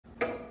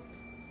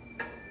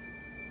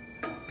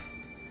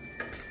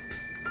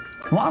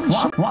What?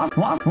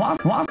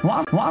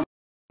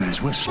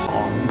 These were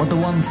strong, but the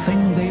one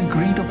thing they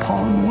agreed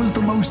upon was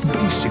the most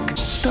basic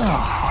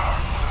stuff.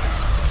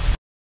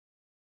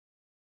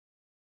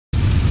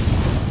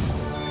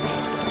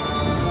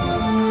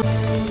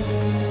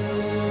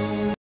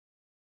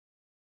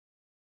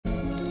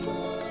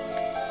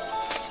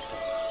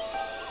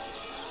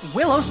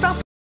 Willow,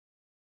 stop!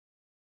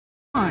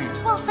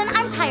 Wilson,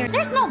 I'm tired.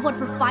 There's no wood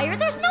for fire.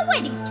 There's no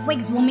way these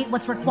twigs will meet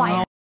what's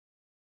required.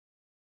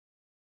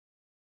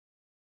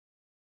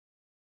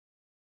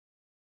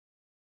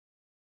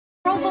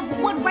 Grove of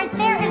wood right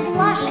there is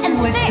lush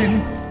and Listen,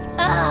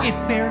 thick.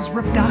 it bears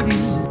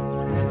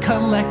DuCkS.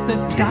 Collect the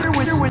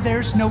DuCkS. Where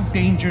there's no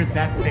danger,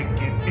 that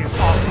thicket is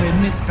off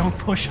limits. Don't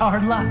push our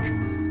luck.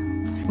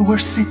 We're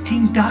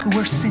sitting DuCkS.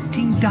 We're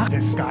sitting DuCkS.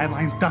 The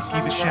skyline's dusky,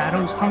 the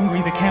shadows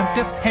hungry. The camp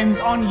depends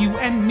on you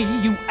and me.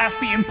 You ask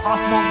the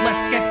impossible.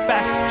 Let's get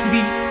back to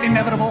the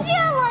inevitable.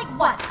 Yeah, like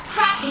what?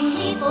 Tracking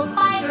lethal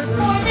spiders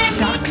for their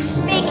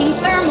DuCkS. meat. Making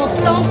thermal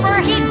stones for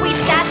heat. We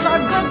stash our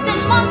goods in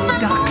monster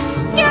DuCkS.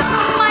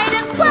 Scarecrows might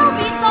as well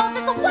be dolls.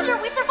 It's a wonder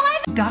we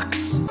survive.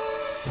 DuCkS.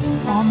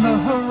 On the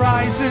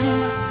horizon,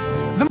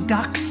 the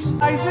DuCkS.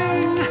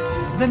 Rising,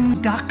 the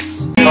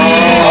DuCkS.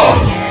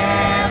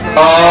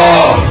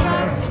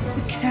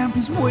 The camp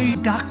is way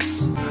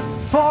DuCkS.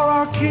 For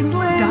our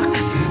kindling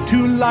DuCkS.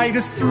 To light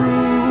us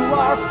through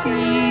our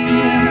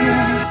fears.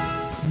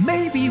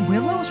 Maybe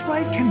Willow's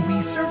right. Can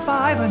we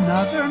survive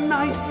another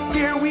night?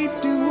 Dare we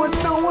do what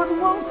no one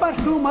won't, but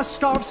who must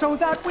starve so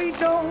that we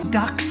don't?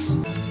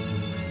 DuCkS.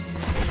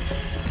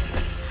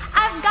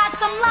 I've got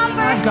some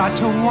lumber. I've got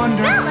to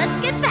wonder. Now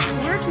let's get back.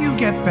 Where'd you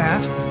get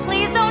that?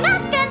 Please don't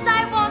ask and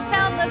I won't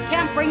tell. The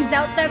camp brings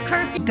out the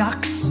curfew.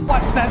 DuCkS.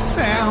 What's that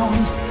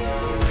sound?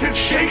 It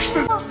shakes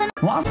the... Wilson,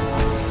 What?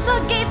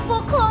 the gates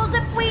will close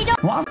if we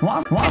don't. What?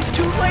 It's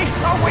too late.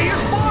 Our way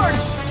is barred.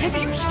 Did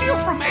you steal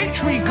from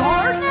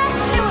Guard?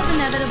 It was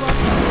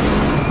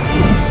inevitable.